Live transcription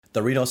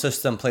the renal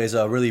system plays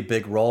a really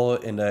big role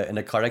in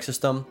the cardiac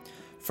system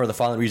for the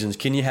following reasons.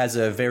 Kidney has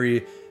a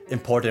very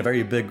important,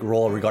 very big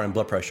role regarding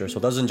blood pressure. So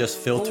it doesn't just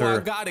filter. Oh,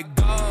 I gotta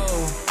go.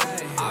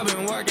 I've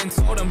been working,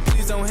 told them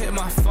please don't hit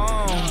my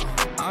phone.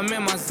 I'm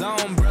in my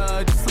zone,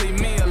 bruh, just leave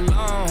me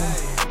alone.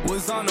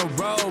 Was on the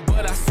road,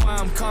 but I swear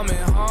I'm coming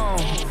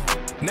home.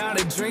 Now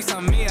the drinks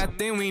on me, I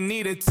think we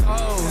need a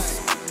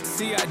toast.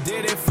 See, I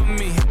did it for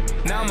me.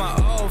 Now my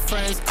old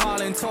friends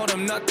calling, told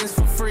them nothing's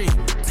for free.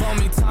 Told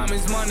me time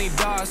is money,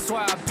 dog,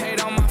 swear I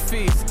paid all my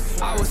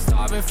fees. I was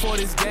starving for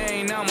this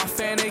game, now my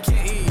family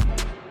can eat.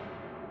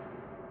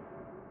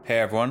 Hey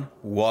everyone,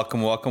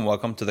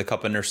 welcome to the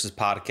Cup of Nurses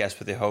podcast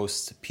with your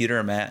hosts, Peter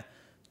and Matt,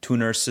 two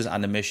nurses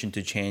on a mission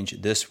to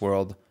change this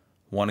world,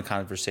 one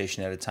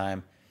conversation at a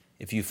time.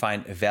 If you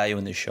find value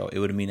in this show, it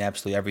would mean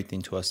absolutely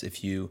everything to us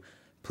if you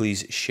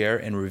please share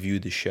and review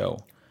the show.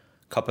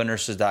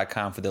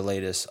 cupofnurses.com for the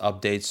latest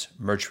updates,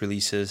 merch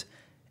releases,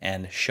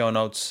 and show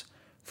notes.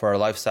 For our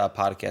lifestyle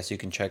podcast, you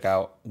can check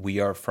out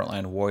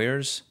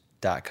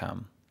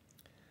wearefrontlinewarriors.com.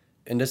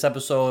 In this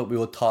episode, we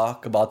will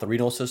talk about the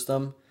renal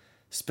system,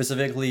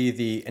 specifically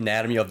the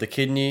anatomy of the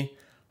kidney,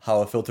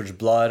 how it filters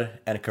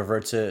blood and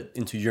converts it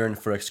into urine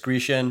for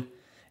excretion,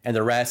 and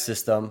the RAS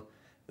system,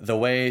 the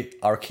way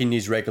our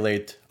kidneys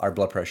regulate our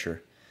blood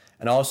pressure.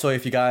 And also,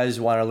 if you guys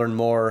want to learn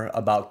more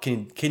about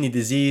kidney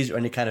disease or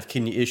any kind of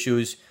kidney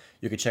issues,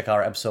 you can check out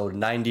our episode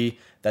 90.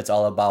 That's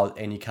all about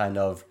any kind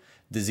of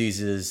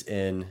diseases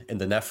in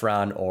the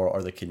nephron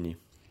or the kidney.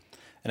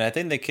 And I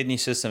think the kidney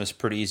system is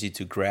pretty easy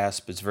to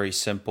grasp. It's very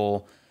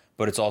simple,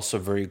 but it's also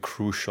very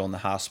crucial in the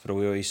hospital.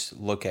 We always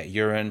look at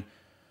urine.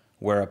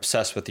 We're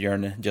obsessed with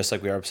urine, just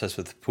like we are obsessed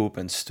with poop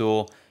and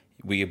stool.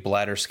 We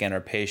bladder scan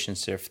our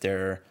patients if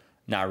they're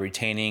not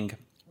retaining.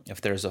 If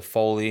there's a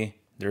Foley,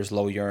 there's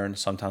low urine.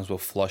 Sometimes we'll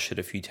flush it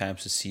a few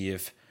times to see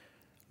if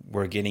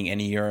we're getting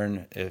any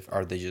urine.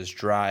 Are they just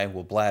dry?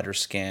 We'll bladder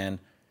scan.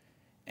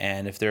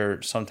 And if they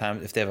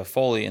have a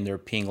Foley and they're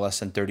peeing less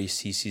than 30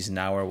 cc's an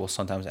hour, we'll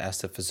sometimes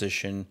ask the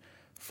physician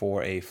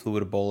for a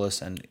fluid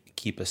bolus and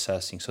keep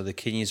assessing. So the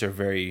kidneys are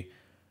very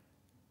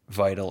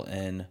vital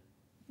in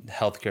the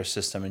healthcare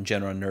system in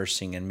general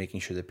nursing and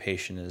making sure the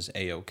patient is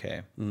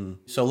A-okay.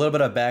 So a little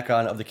bit of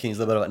background of the kidneys,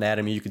 a little bit of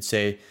anatomy, you could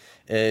say,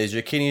 is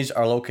your kidneys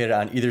are located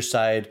on either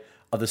side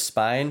of the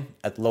spine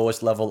at the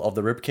lowest level of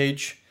the rib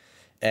cage.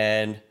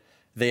 And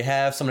they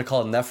have something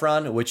called a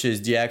nephron, which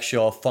is the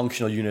actual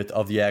functional unit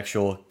of the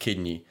actual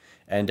kidney.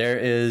 And there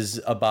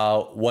is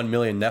about 1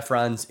 million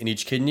nephrons in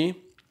each kidney.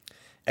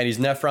 And these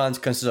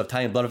nephrons consist of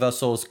tiny blood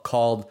vessels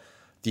called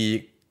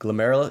the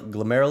glomerulus.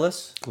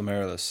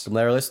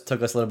 Glomerulus.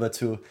 Took us a little bit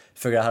to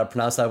figure out how to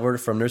pronounce that word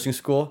from nursing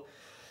school.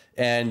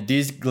 And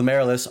these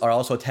glomerulus are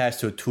also attached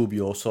to a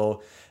tubule.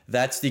 So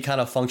that's the kind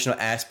of functional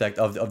aspect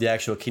of the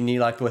actual kidney.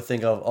 Like people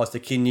think of us,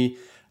 the kidney,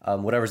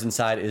 whatever's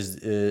inside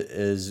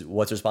is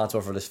what's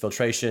responsible for this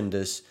filtration,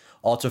 this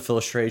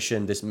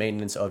ultrafiltration, this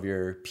maintenance of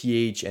your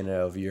pH and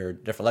of your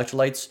different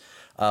electrolytes.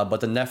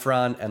 But the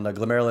nephron and the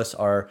glomerulus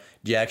are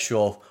the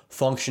actual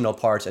functional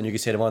parts, and you can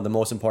say they're one of the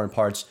most important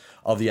parts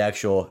of the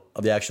actual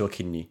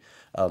kidney.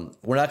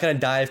 We're not going to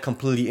dive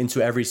completely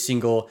into every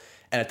single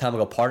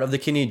anatomical part of the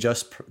kidney,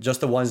 just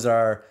the ones that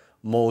are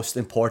most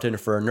important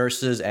for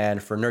nurses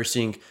and for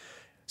nursing,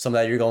 some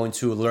that you're going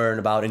to learn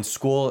about in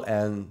school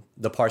and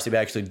the parts that we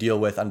actually deal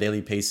with on a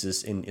daily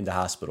basis in the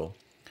hospital.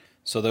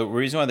 So the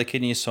reason why the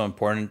kidney is so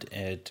important,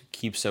 it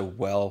keeps a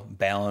well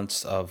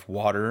balance of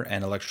water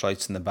and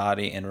electrolytes in the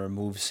body and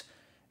removes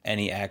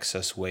any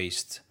excess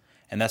waste.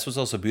 And that's what's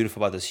also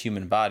beautiful about this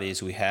human body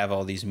is we have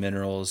all these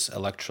minerals,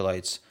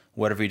 electrolytes,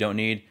 whatever we don't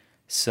need.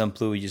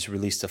 Simply we just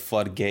release the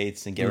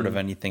floodgates and get rid of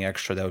anything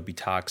extra that would be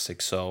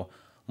toxic. So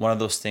one of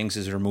those things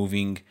is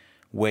removing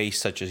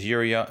waste such as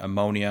urea,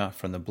 ammonia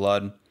from the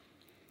blood.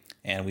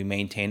 And we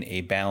maintain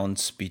a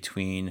balance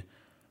between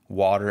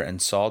water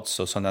and salt.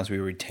 So sometimes we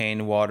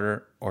retain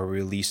water or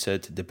release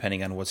it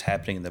depending on what's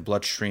happening in the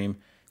bloodstream.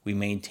 We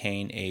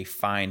maintain a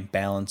fine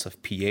balance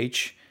of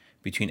pH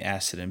between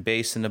acid and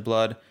base in the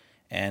blood.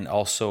 And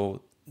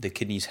also the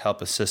kidneys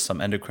help assist some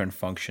endocrine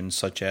functions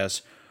such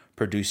as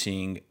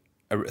producing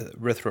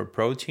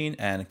erythropoietin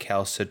and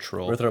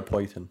calcitriol.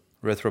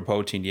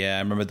 Erythropoietin, yeah. I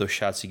remember those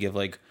shots you give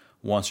like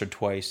once or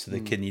twice to the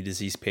kidney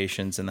disease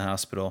patients in the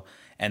hospital.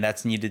 And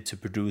that's needed to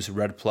produce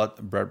red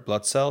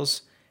blood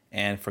cells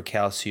and for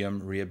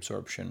calcium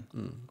reabsorption.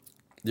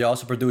 They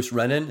also produce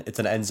renin. It's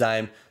an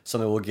enzyme,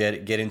 something we'll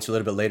get into a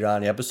little bit later on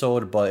in the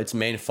episode, but its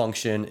main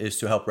function is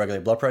to help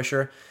regulate blood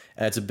pressure.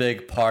 And it's a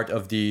big part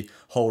of the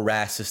whole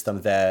RAS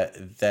system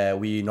that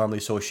we normally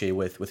associate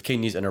with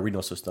kidneys and our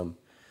renal system.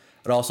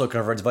 It also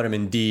converts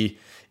vitamin D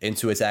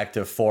into its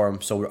active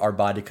form, so our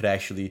body could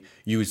actually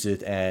use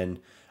it and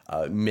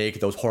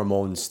make those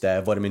hormones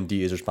that vitamin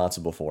D is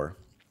responsible for.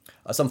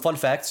 Some fun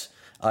facts.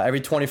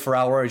 Every 24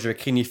 hours, your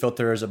kidney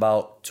filters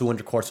about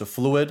 200 quarts of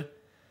fluid.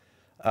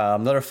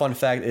 Another fun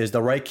fact is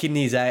the right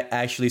kidney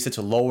actually sits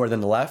lower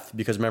than the left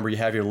because remember you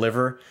have your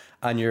liver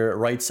on your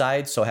right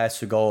side, so it has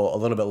to go a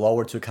little bit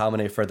lower to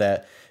accommodate for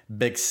that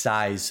big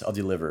size of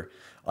the liver.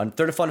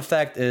 Third fun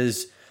fact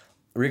is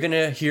we're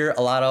gonna hear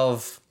a lot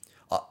of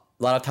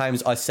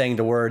times us saying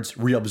the words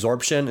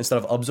reabsorption instead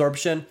of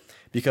absorption,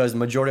 because the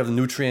majority of the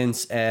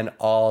nutrients and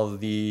all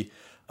the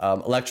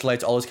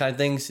electrolytes, all those kind of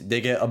things, they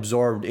get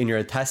absorbed in your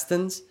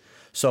intestines.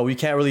 So we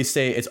can't really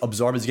say it's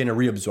absorbed, it's getting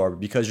reabsorbed,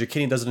 because your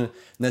kidney doesn't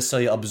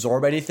necessarily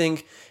absorb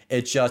anything.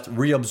 It just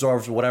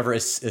reabsorbs whatever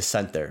is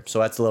sent there. So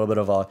that's a little bit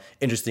of a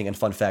interesting and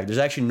fun fact. There's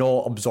actually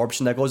no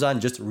absorption that goes on,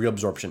 just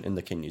reabsorption in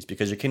the kidneys,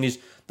 because your kidneys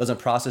doesn't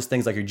process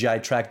things like your GI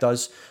tract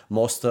does.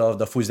 Most of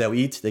the foods that we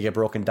eat, they get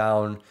broken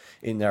down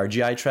in our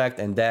GI tract,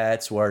 and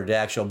that's where the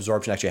actual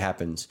absorption actually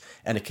happens.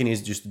 And the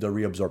kidneys just do the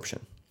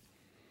reabsorption.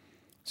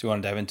 So you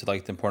want to dive into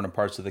like the important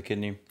parts of the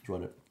kidney? You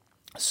want it?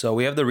 So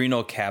we have the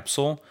renal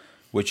capsule,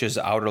 which is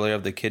the outer layer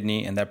of the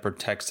kidney, and that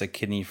protects the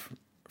kidney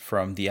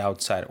from the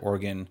outside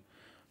organ,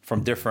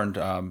 from different,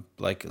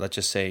 like let's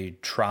just say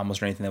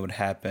traumas or anything that would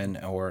happen,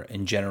 or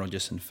in general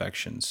just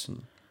infections.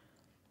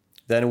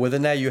 Then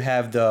within that you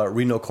have the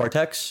renal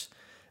cortex.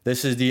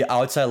 This is the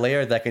outside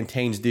layer that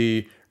contains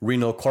the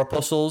renal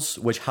corpuscles,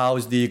 which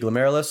house the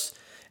glomerulus,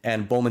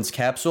 and Bowman's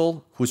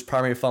capsule, whose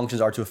primary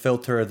functions are to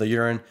filter the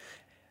urine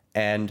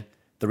and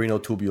the renal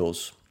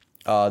tubules.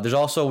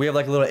 We have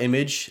like a little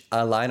image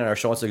online on our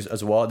show notes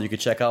as well that you can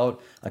check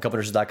out on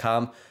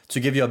couplenurses.com to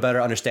give you a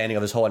better understanding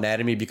of this whole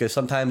anatomy, because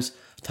sometimes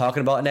talking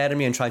about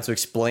anatomy and trying to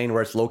explain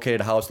where it's located,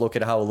 how it's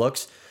located, how it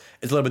looks,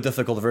 it's a little bit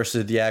difficult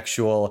versus the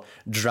actual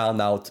drowned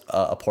out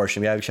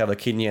portion. We actually have a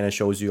kidney and it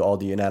shows you all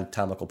the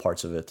anatomical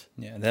parts of it.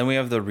 Yeah. Then we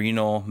have the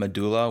renal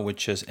medulla,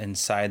 which is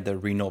inside the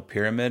renal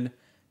pyramid,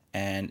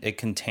 and it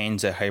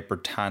contains a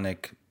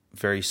hypertonic,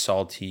 very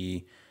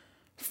salty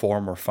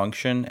form or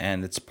function,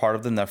 and it's part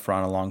of the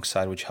nephron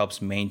alongside, which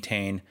helps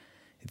maintain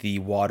the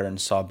water and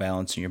salt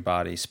balance in your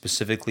body,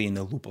 specifically in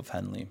the loop of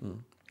Henle.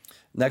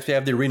 Next, we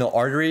have the renal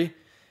artery.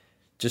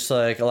 Just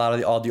like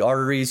all the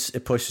arteries,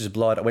 it pushes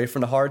blood away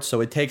from the heart.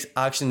 So it takes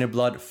oxygenated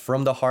blood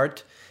from the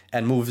heart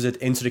and moves it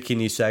into the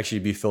kidneys to actually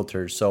be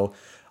filtered. So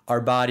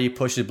our body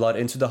pushes blood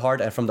into the heart,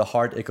 and from the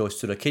heart, it goes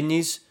to the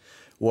kidneys,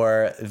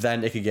 where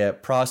then it could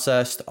get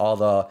processed, all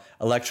the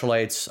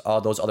electrolytes, all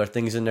those other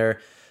things in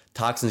there.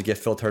 Toxins get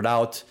filtered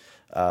out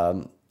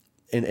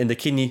in the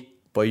kidney,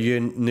 but you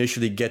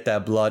initially get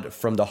that blood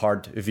from the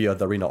heart via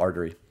the renal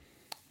artery.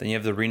 Then you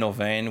have the renal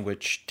vein,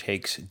 which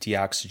takes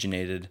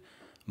deoxygenated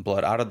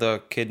blood out of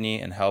the kidney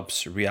and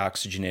helps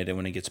reoxygenate it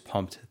when it gets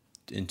pumped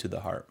into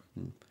the heart.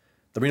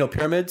 The renal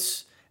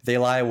pyramids, they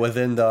lie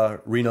within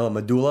the renal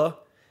medulla.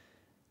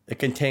 It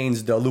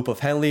contains the loop of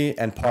Henle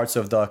and parts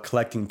of the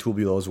collecting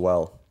tubule as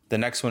well. The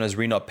next one is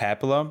renal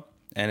papilla,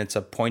 and it's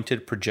a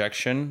pointed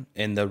projection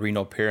in the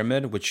renal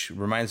pyramid, which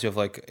reminds me of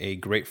like a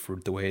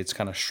grapefruit, the way it's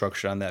kind of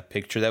structured on that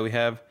picture that we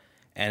have.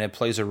 And it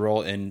plays a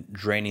role in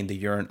draining the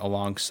urine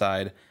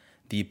alongside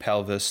the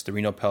pelvis, the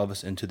renal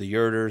pelvis, into the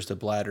ureters, the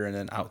bladder, and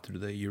then out through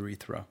the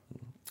urethra.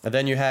 And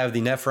then you have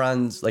the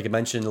nephrons, like I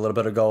mentioned a little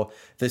bit ago.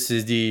 This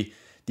is the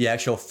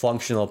actual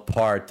functional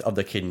part of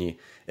the kidney.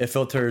 It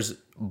filters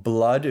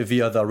blood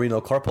via the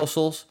renal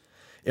corpuscles.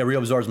 It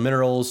reabsorbs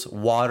minerals,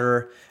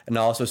 water, and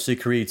also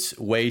secretes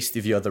waste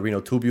via the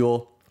renal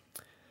tubule.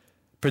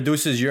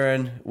 Produces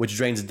urine, which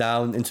drains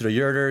down into the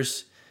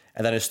ureters,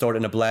 and then is stored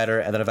in the bladder,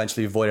 and then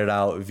eventually voided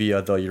out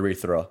via the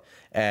urethra.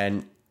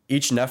 And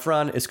each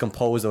nephron is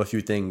composed of a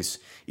few things.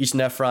 Each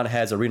nephron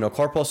has a renal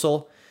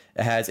corpuscle.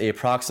 It has a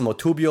proximal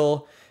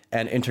tubule,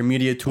 an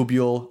intermediate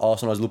tubule,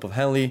 also known as loop of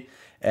Henle,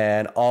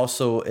 and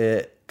also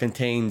it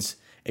contains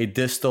a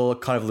distal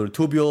convoluted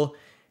tubule,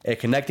 a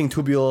connecting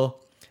tubule,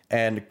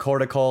 and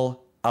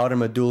cortical, outer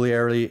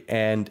medullary,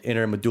 and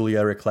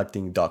intermedullary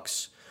collecting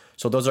ducts.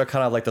 So those are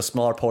kind of like the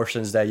smaller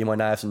portions that you might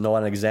not have to know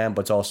on an exam,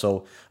 but it's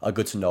also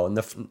good to know.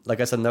 And like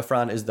I said,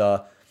 nephron is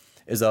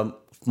the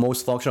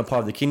most functional part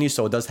of the kidney,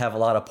 so it does have a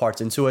lot of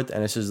parts into it,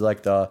 and this is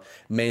like the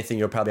main thing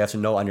you'll probably have to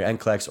know on your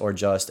NCLEX or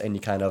just any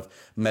kind of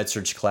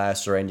med-surg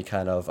class or any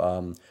kind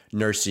of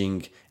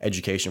nursing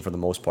education for the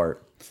most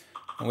part.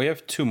 And we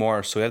have two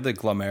more. So we have the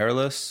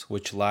glomerulus,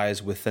 which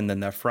lies within the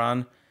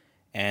nephron,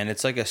 and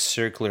it's like a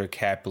circular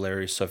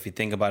capillary. So if you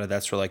think about it,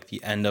 that's where like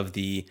the end of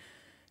the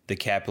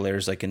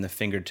capillaries, like in the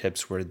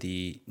fingertips, where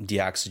the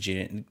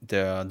deoxygen,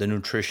 the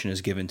nutrition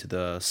is given to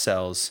the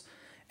cells,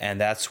 and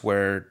that's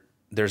where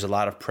there's a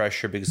lot of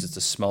pressure because it's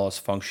the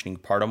smallest functioning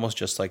part, almost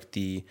just like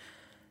the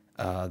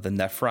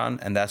nephron,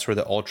 and that's where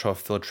the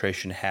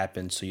ultrafiltration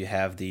happens. So you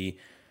have the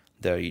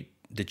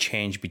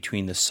change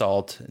between the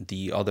salt,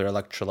 the other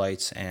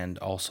electrolytes, and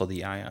also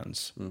the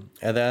ions.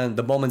 And then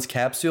the Bowman's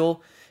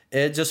capsule,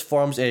 it just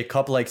forms a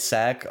cup-like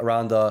sac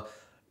around the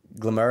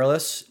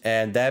glomerulus,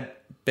 and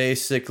that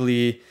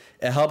basically,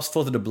 it helps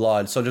filter the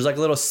blood. So there's like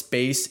a little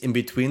space in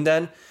between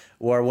then,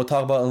 where we'll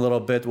talk about in a little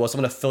bit, where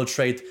some of the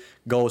filtrate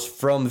goes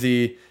from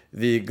the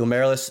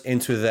glomerulus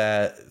into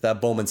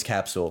that Bowman's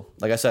capsule.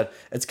 Like I said,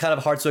 it's kind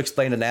of hard to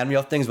explain the anatomy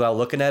of things without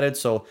looking at it,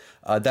 so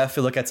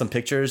definitely look at some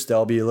pictures.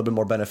 They'll be a little bit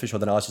more beneficial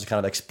than us just kind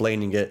of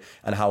explaining it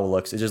and how it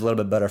looks. It's just a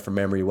little bit better for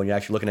memory when you're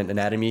actually looking at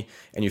anatomy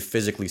and you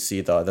physically see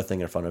the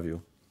thing in front of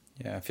you.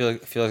 Yeah, I feel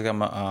like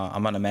I'm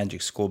on a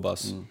magic school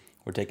bus.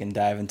 We're taking a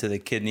dive into the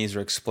kidneys.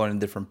 We're exploring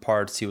different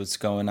parts, see what's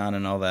going on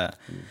and all that.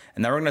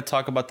 And now we're going to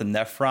talk about the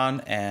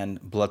nephron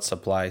and blood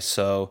supply.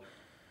 So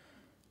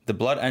the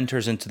blood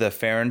enters into the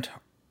afferent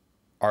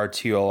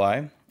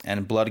arteriole,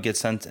 and blood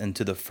gets sent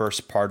into the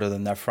first part of the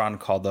nephron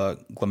called the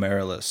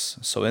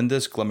glomerulus. So in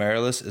this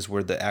glomerulus is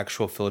where the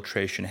actual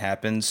filtration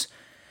happens.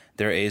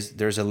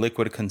 There's a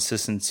liquid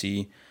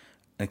consistency,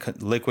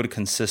 liquid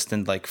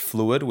consistent like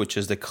fluid, which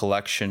is the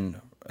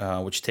collection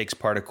which takes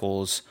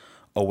particles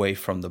away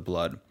from the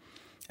blood.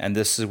 And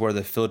this is where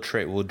the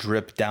filtrate will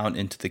drip down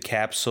into the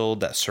capsule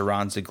that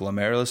surrounds the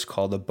glomerulus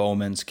called the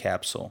Bowman's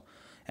capsule.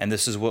 And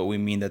this is what we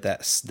mean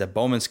the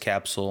Bowman's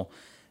capsule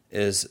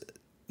is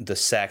the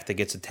sac that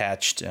gets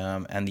attached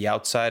on the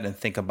outside. And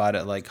think about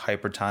it like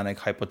hypertonic,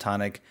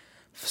 hypotonic,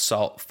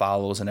 salt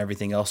follows and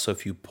everything else. So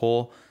if you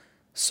pull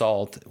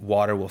salt,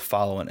 water will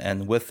follow,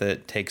 and with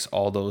it takes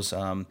all those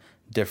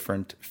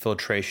different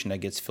filtration that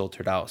gets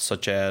filtered out,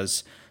 such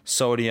as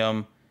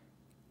sodium,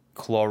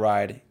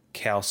 chloride,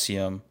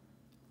 calcium,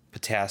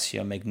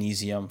 potassium,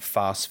 magnesium,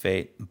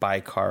 phosphate,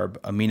 bicarb,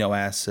 amino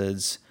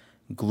acids,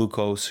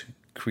 glucose,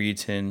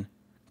 creatine,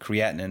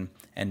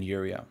 and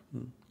urea.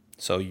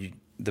 So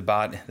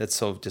that's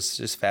so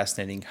just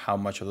fascinating how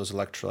much of those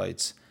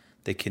electrolytes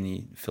the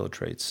kidney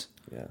filtrates.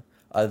 Yeah.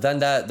 Then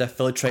that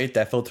filtrate,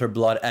 that filtered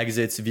blood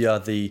exits via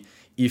the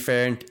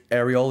efferent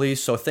areoles.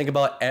 So think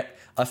about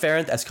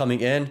afferent as coming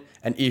in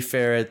and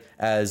efferent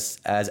as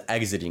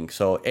exiting.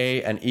 So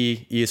A and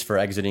E is for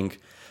exiting.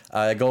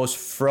 It goes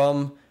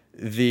from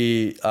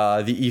the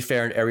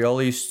efferent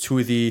areoles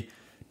to the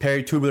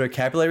peritubular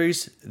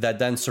capillaries that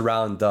then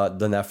surround the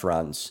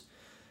nephrons.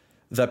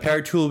 The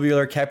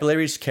peritubular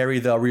capillaries carry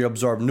the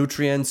reabsorbed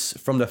nutrients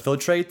from the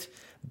filtrate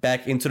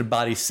back into the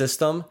body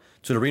system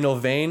to the renal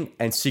vein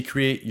and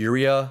secrete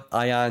urea,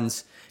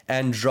 ions,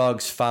 and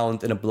drugs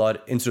found in the blood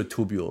into the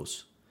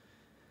tubules.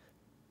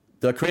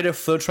 The created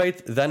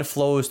filtrate then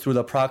flows through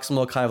the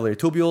proximal convoluted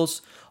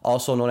tubules,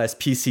 also known as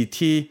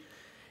PCT.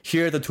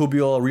 Here, the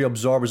tubule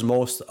reabsorbs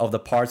most of the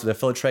parts of the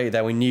filtrate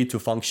that we need to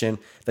function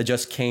that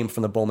just came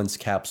from the Bowman's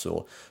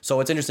capsule. So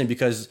it's interesting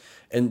because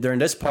during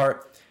this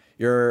part,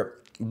 your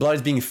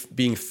blood is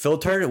being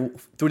filtered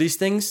through these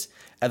things,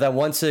 and then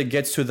once it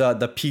gets to the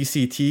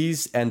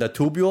PCTs and the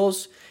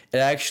tubules, it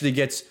actually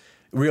gets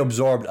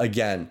reabsorbed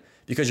again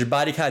because your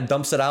body kind of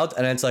dumps it out,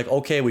 and then it's like,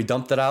 okay, we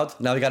dumped it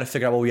out. Now we got to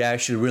figure out what we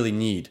actually really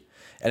need,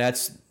 and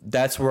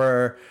that's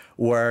where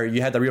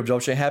you had the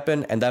reabsorption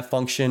happen, and that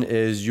function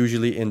is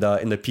usually in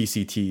the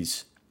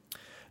PCTs.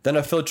 Then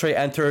the filtrate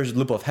enters the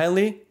loop of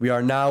Henle. We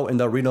are now in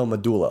the renal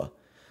medulla.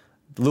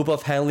 The loop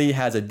of Henle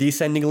has a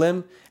descending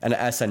limb and an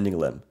ascending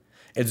limb.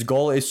 Its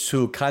goal is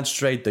to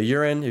concentrate the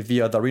urine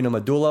via the renal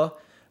medulla.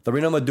 The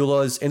renal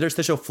medulla's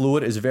interstitial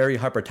fluid is very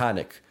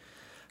hypertonic,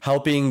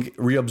 helping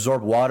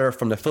reabsorb water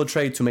from the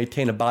filtrate to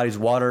maintain the body's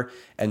water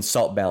and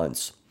salt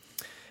balance.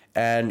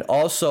 And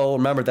also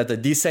remember that the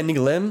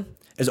descending limb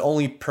is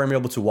only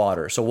permeable to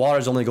water. So water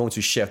is only going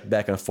to shift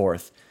back and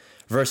forth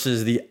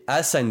versus the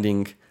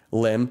ascending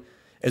limb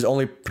is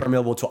only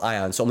permeable to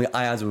ions. So only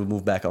ions will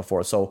move back and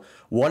forth. So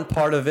one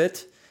part of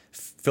it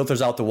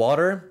filters out the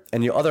water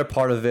and the other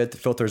part of it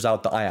filters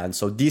out the ions.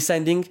 So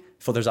descending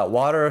filters out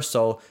water.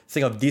 So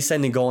think of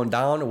descending going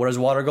down. Where does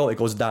water go? It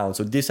goes down.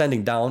 So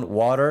descending down,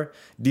 water.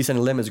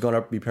 Descending limb is going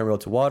to be permeable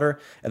to water.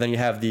 And then you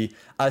have the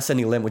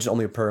ascending limb, which is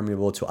only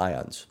permeable to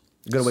ions.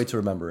 Good way to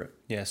remember it.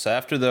 Yeah, so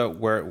after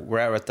we're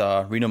at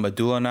the renal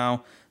medulla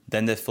now,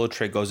 then the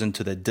filtrate goes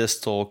into the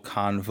distal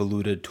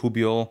convoluted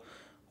tubule,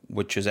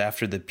 which is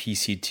after the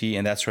PCT,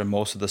 and that's where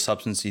most of the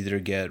substances either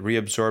get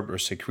reabsorbed or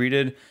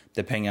secreted,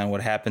 depending on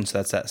what happens. So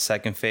that's that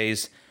second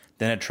phase.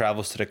 Then it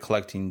travels to the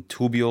collecting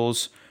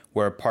tubules,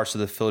 where parts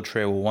of the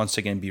filtrate will once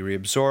again be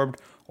reabsorbed,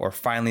 or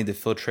finally the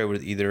filtrate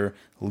would either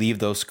leave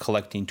those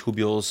collecting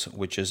tubules,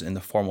 which is in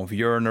the form of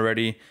urine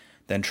already,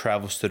 then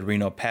travels to the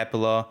renal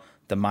papilla,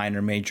 the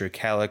minor major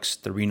calyx,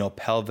 the renal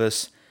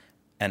pelvis,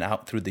 and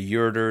out through the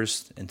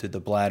ureters, into the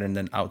bladder, and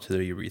then out to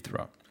the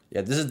urethra. Yeah,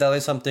 this is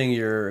definitely something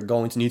you're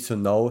going to need to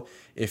know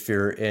if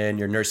you're in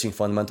your nursing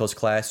fundamentals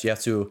class. You're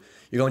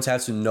going to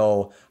have to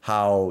know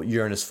how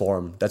urine is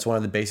formed. That's one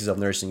of the bases of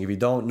nursing. If you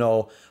don't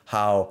know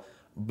how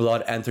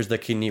blood enters the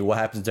kidney, what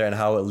happens there, and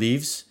how it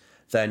leaves,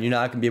 then you're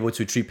not going to be able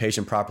to treat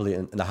patient properly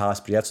in the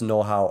hospital. You have to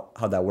know how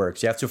that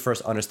works. You have to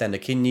first understand the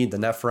kidney, the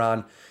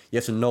nephron. You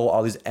have to know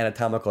all these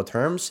anatomical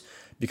terms,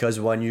 because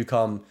when you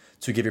come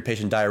to give your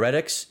patient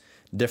diuretics,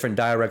 different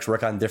diuretics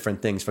work on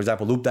different things. For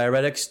example, loop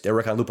diuretics, they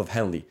work on loop of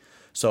Henle.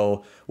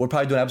 So we'll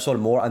probably do an episode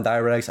more on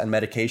diuretics and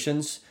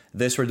medications.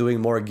 This we're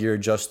doing more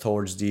geared just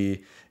towards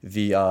the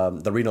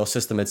renal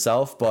system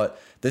itself.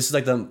 But this is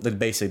like the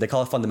basic. They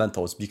call it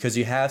fundamentals, because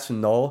you have to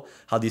know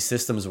how these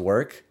systems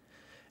work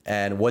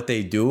and what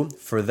they do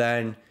for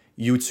then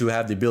you to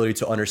have the ability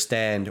to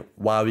understand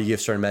why we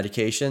give certain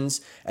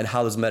medications and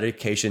how those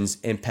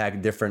medications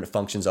impact different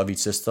functions of each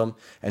system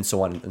and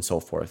so on and so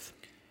forth.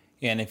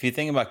 Yeah, and if you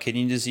think about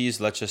kidney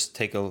disease, let's just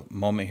take a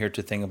moment here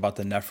to think about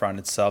the nephron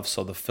itself.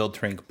 So the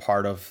filtering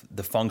part of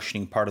the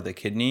functioning part of the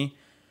kidney.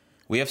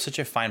 we have such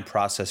a fine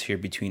process here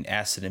between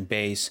acid and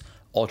base,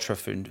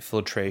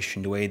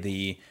 ultrafiltration, the way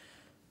the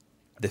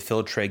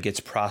filtrate gets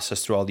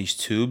processed through all these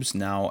tubes.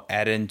 Now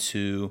add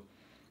into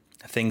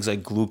things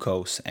like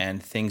glucose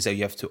and things that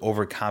you have to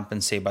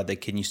overcompensate by the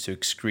kidneys to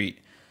excrete,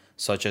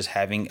 such as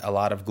having a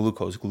lot of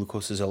glucose.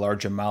 Glucose is a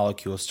larger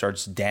molecule,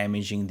 starts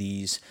damaging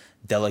these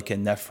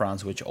delicate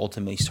nephrons, which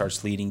ultimately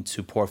starts leading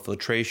to poor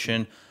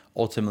filtration,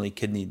 ultimately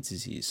kidney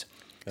disease.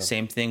 Yeah.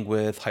 Same thing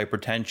with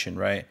hypertension,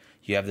 right?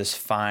 You have this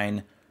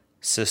fine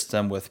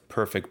system with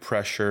perfect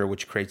pressure,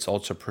 which creates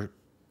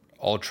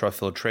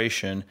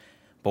ultrafiltration,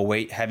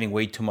 but having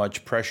way too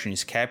much pressure in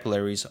these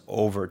capillaries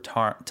over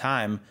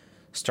time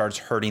starts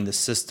hurting the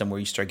system, where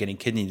you start getting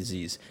kidney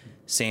disease.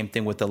 Same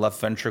thing with the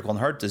left ventricle and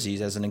heart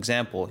disease. As an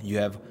example, you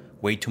have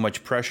way too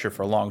much pressure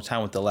for a long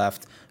time with the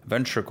left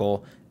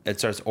ventricle. It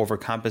starts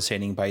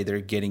overcompensating by either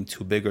getting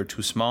too big or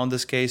too small in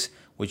this case,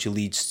 which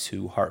leads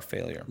to heart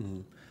failure.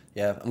 Mm-hmm.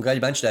 Yeah, I'm glad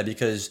you mentioned that,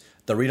 because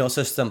the renal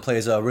system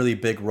plays a really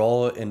big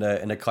role in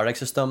the cardiac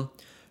system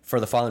for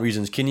the following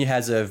reasons. Kidney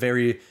has a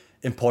very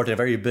important,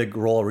 very big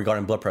role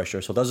regarding blood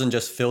pressure. So it doesn't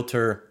just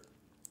filter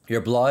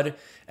your blood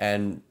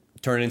and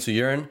turn it into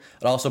urine.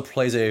 It also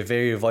plays a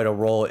very vital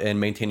role in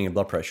maintaining your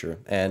blood pressure.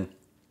 And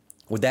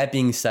with that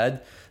being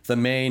said, the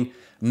main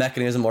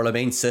mechanism or the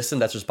main system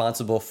that's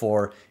responsible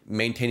for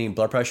maintaining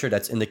blood pressure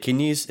that's in the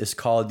kidneys is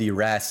called the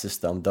RAS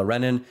system, the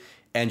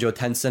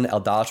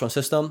renin-angiotensin-aldosterone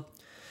system.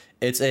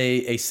 It's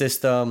a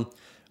system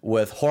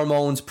with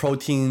hormones,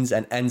 proteins,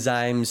 and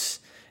enzymes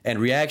and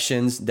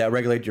reactions that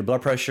regulate your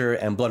blood pressure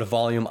and blood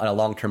volume on a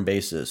long-term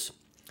basis.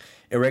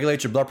 It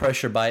regulates your blood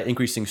pressure by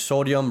increasing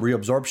sodium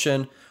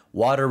reabsorption,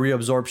 water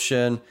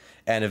reabsorption,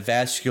 and a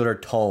vascular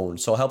tone.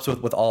 So it helps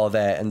with all of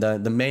that. And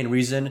the main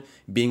reason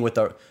being with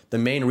the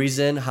main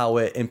reason how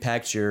it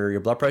impacts your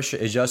blood pressure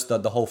is just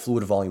the whole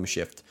fluid volume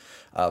shift.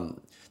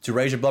 To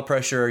raise your blood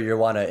pressure, you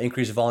want to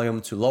increase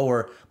volume. To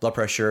lower blood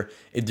pressure,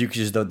 it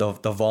decreases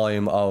the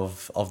volume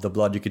of the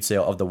blood, you could say,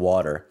 of the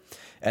water.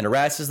 And the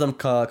RAS system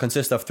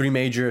consists of three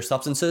major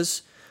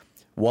substances.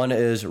 One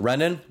is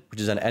renin,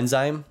 which is an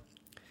enzyme,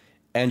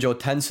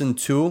 angiotensin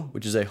 2,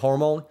 which is a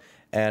hormone,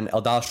 and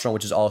aldosterone,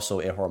 which is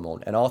also a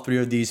hormone. And all three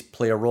of these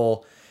play a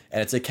role,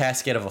 and it's a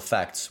cascade of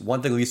effects.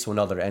 One thing leads to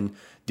another, and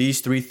these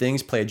three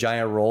things play a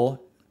giant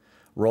role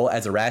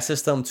as a RAS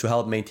system to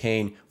help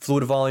maintain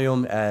fluid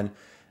volume, and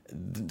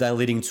then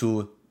leading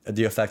to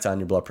the effect on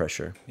your blood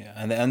pressure. Yeah,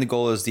 and the end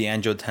goal is the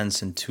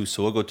angiotensin 2.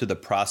 So we'll go to the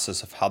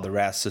process of how the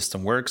RAS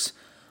system works,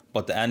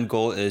 but the end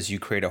goal is you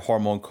create a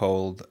hormone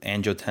called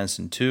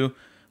angiotensin 2,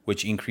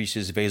 which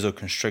increases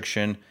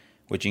vasoconstriction,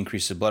 which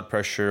increases blood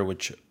pressure,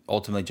 which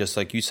ultimately, just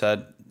like you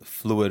said,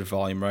 fluid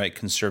volume, right?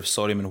 Conserves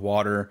sodium and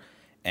water,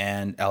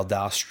 and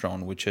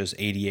aldosterone, which is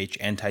ADH,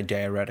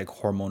 antidiuretic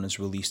hormone, is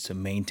released to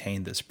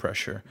maintain this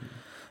pressure.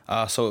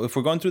 So if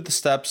we're going through the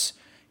steps,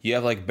 you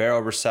have like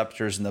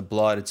baroreceptors in the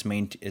blood.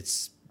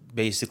 It's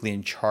basically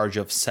in charge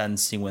of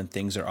sensing when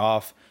things are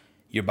off.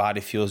 Your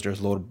body feels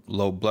there's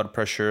low blood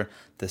pressure.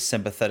 The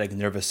sympathetic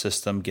nervous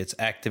system gets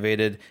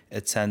activated.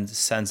 It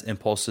sends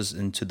impulses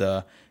into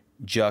the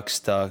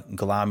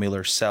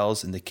juxtaglomerular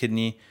cells in the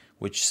kidney,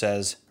 which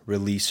says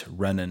release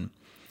renin.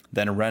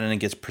 Then renin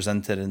gets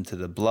presented into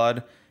the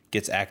blood,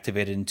 gets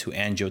activated into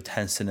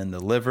angiotensin in the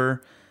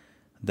liver.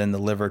 Then the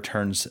liver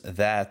turns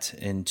that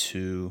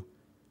into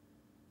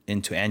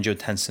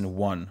angiotensin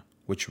 1,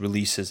 which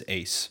releases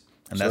ACE.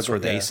 And so that's where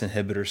the ACE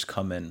inhibitors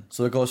come in.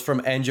 So it goes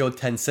from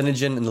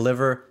angiotensinogen in the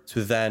liver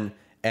to then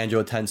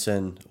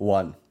angiotensin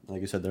 1. Like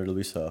you said, the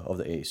release of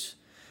the ACE.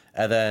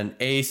 And then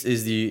ACE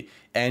is the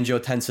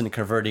angiotensin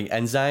converting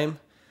enzyme.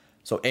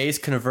 So ACE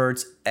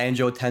converts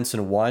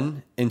angiotensin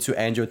 1 into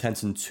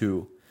angiotensin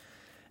 2.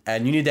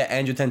 And you need that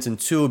angiotensin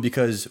 2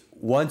 because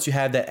once you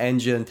have that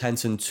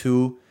angiotensin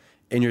 2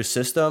 in your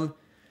system,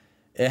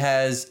 it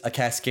has a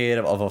cascade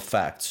of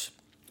effects.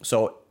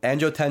 So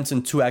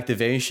angiotensin 2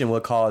 activation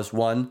will cause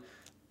 1,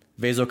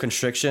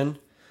 vasoconstriction,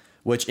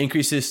 which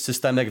increases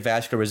systemic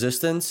vascular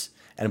resistance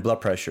and blood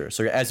pressure.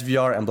 So your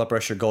SVR and blood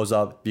pressure goes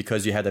up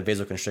because you have the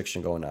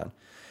vasoconstriction going on.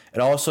 It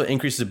also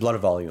increases blood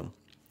volume.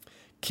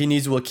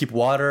 Kidneys will keep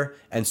water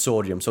and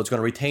sodium. So it's going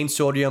to retain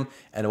sodium,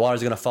 and water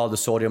is going to follow the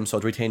sodium, so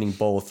it's retaining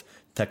both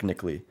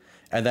technically.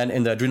 And then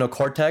in the adrenal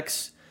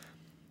cortex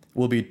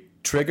will be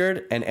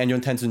triggered, and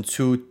angiotensin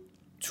 2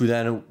 to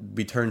then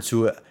be turned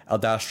to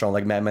aldosterone,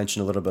 like Matt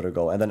mentioned a little bit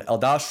ago. And then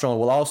aldosterone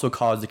will also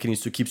cause the kidneys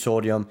to keep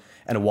sodium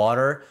and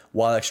water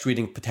while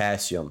excreting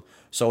potassium.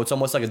 So it's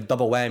almost like a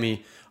double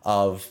whammy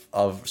of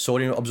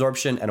sodium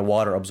absorption and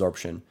water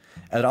absorption.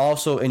 And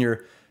also in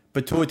your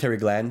pituitary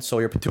gland. So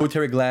your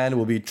pituitary gland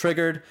will be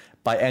triggered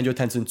by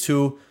angiotensin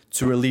 2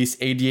 to release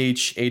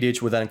ADH.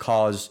 ADH will then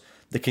cause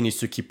the kidneys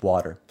to keep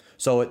water.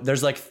 So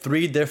there's like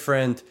 3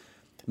 different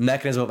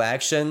mechanisms of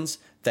actions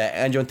that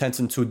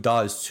angiotensin 2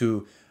 does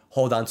to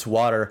hold on to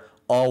water,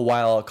 all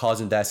while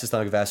causing that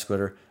systemic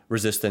vascular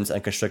resistance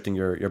and constricting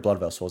your blood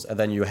vessels. And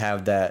then you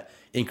have that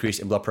increase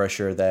in blood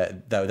pressure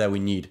that we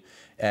need.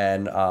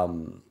 And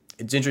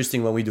it's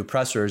interesting when we do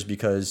pressors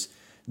because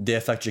they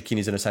affect your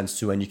kidneys in a sense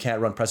too. And you can't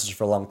run pressors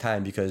for a long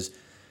time because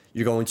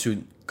you're going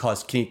to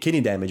cause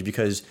kidney damage,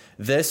 because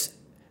this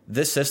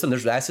system,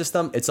 this RAS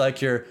system, it's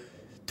like you're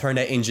turn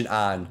that engine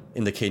on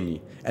in the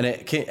kidney, and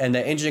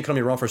the engine can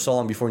only run for so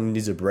long before it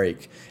needs a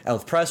break. And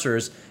with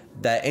pressors,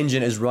 that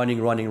engine is running,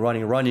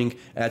 and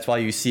that's why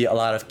you see a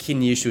lot of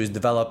kidney issues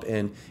develop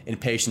in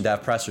patients that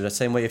have pressors. The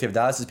same way if you have a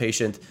dialysis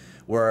patient,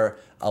 we're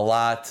a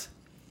lot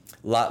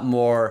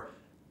more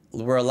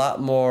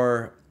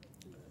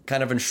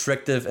kind of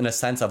restrictive in a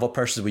sense of what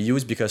pressors we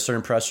use, because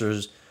certain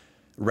pressors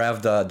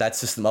rev that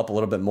system up a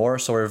little bit more.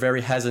 So we're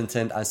very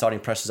hesitant on starting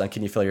pressors on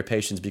kidney failure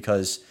patients,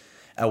 because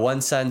at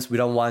one sense we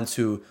don't want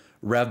to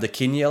rev the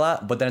kidney a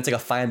lot, but then it's like a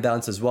fine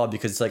balance as well,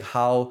 because it's like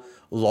how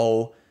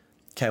low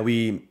can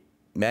we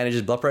manage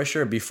his blood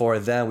pressure before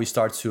then we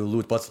start to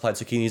lose blood supply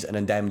to kidneys and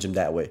then damage them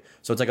that way.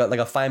 So it's like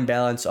a fine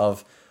balance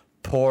of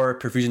poor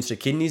perfusion to the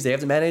kidneys they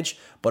have to manage,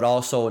 but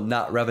also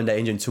not revving the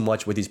engine too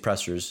much with these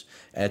pressors.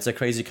 And it's a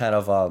crazy kind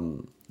of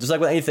just like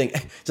with anything,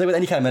 it's like with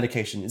any kind of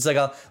medication, it's like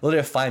literally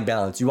a fine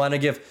balance. You want to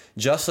give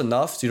just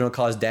enough so you don't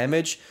cause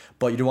damage,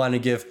 but you don't want to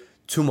give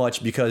too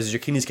much because your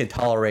kidneys can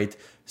tolerate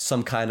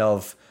some kind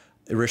of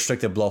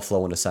restricted blood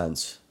flow in a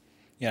sense.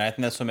 Yeah, I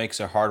think that's what makes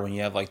it hard when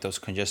you have like those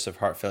congestive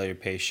heart failure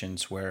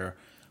patients where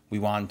we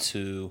want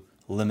to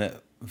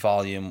limit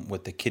volume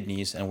with the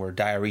kidneys and we're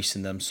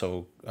diuresing them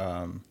so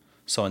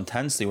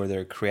intensely where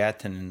their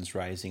creatinine is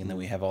rising, and then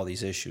we have all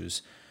these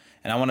issues.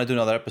 And I want to do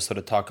another episode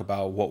to talk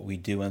about what we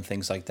do and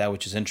things like that,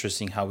 which is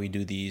interesting how we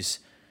do these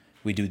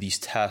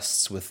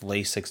tests with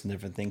Lasix and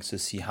different things to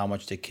see how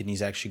much the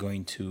kidney's actually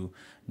going to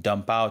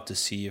dump out, to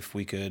see if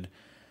we could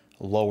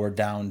lower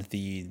down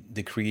the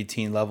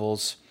creatine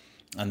levels.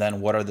 And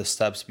then what are the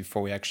steps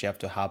before we actually have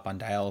to hop on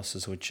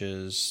dialysis, which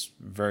is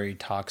very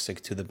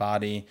toxic to the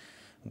body.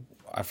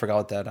 I forgot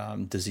what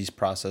that disease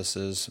process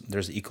is.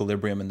 There's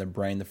equilibrium in the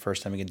brain the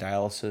first time you get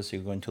dialysis. You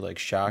go into like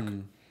shock.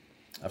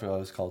 I forgot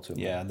what it's called too.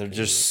 Yeah, there's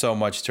just so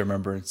much to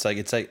remember. It's like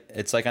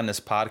on this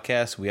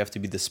podcast, we have to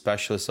be the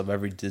specialist of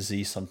every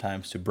disease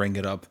sometimes to bring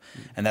it up.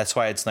 And that's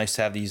why it's nice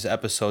to have these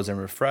episodes and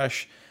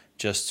refresh,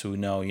 just to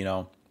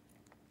know,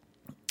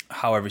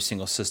 how every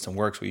single system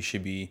works, what you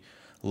should be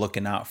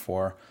looking out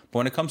for. But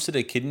when it comes to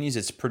the kidneys,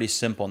 it's pretty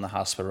simple in the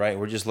hospital, right?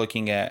 We're just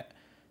looking at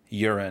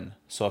urine.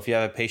 So if you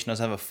have a patient who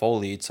doesn't have a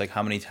Foley, it's like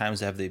how many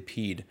times have they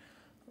peed?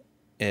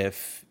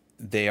 If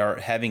they are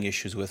having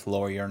issues with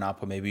lower urine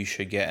output, maybe you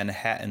should get a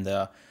hat in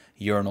the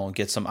urinal and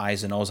get some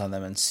eyes and O's on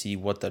them and see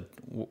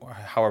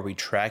how are we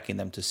tracking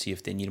them to see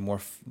if they need more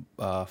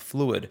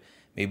fluid.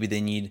 Maybe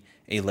they need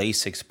a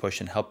Lasix push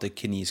and help the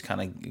kidneys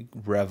kind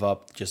of rev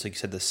up, just like you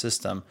said, the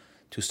system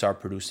to start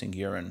producing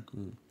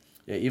urine.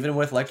 Yeah, even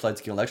with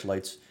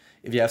electrolytes,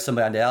 if you have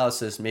somebody on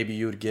dialysis, maybe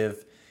you would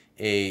give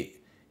a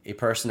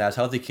person that has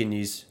healthy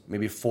kidneys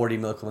maybe 40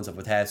 milliequivalents of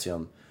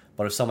potassium.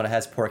 But if someone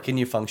has poor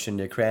kidney function,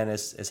 their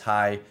creatinine is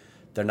high,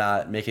 they're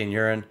not making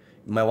urine,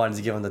 you might want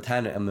to give them the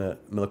 10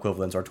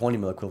 milliequivalents or 20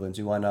 milliequivalents.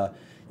 You want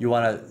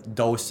to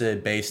dose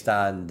it based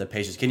on the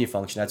patient's kidney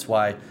function. That's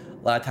why a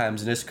lot of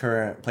times in this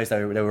current place that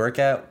we work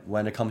at,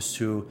 when it comes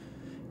to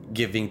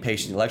giving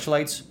patients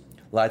electrolytes,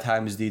 a lot of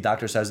times the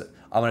doctor says,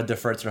 I'm going to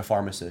defer it to the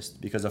pharmacist,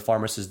 because the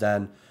pharmacist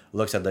then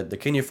looks at the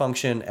kidney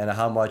function and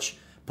how much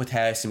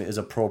potassium is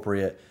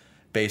appropriate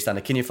based on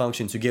the kidney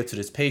function to give to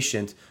this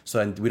patient,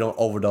 so that we don't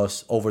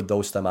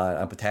overdose them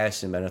on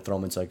potassium and throw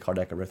them into like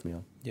cardiac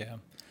arrhythmia. Yeah.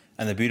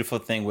 And the beautiful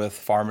thing with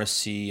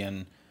pharmacy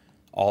and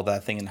all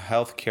that thing in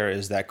healthcare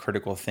is that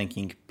critical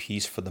thinking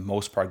piece for the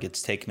most part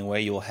gets taken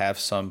away. You'll have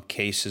some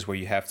cases where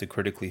you have to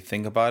critically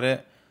think about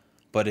it.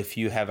 But if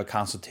you have a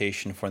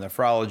consultation for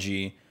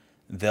nephrology,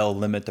 they'll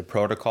limit the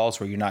protocols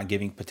where you're not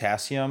giving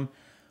potassium,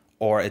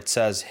 or it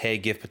says, hey,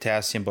 give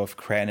potassium, but if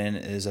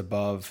creatinine is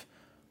above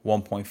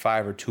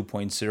 1.5 or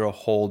 2.0,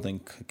 hold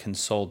and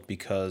consult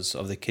because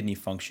of the kidney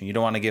function. You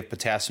don't want to give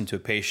potassium to a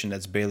patient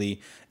that's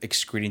barely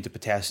excreting the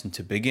potassium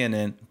to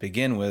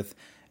begin with,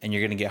 and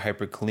you're going to get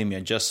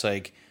hyperkalemia. Just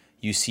like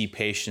you see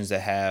patients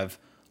that have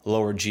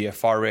lower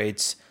GFR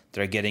rates,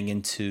 they're getting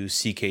into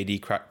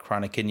CKD,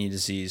 chronic kidney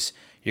disease,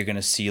 you're going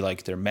to see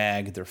like their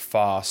MAG, their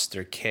FOS,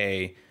 their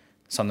K,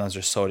 sometimes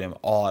their sodium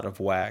all out of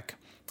whack.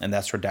 And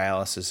that's where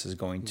dialysis is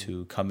going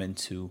to come in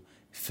to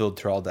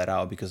filter all that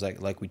out, because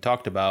like we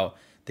talked about,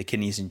 the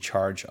kidney's in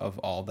charge of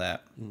all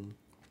that.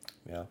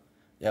 Yeah.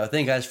 Well,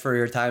 thank you guys for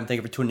your time. Thank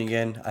you for tuning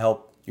in. I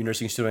hope you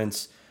nursing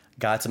students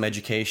got some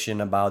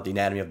education about the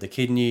anatomy of the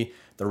kidney,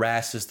 the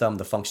RAS system,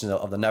 the functions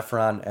of the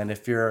nephron. And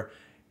if you're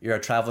a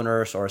travel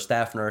nurse or a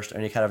staff nurse or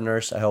any kind of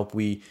nurse, I hope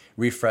we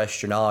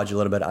refreshed your knowledge a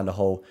little bit on the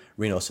whole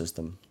renal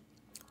system.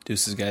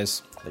 Deuces,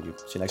 guys. Thank you.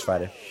 See you next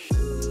Friday.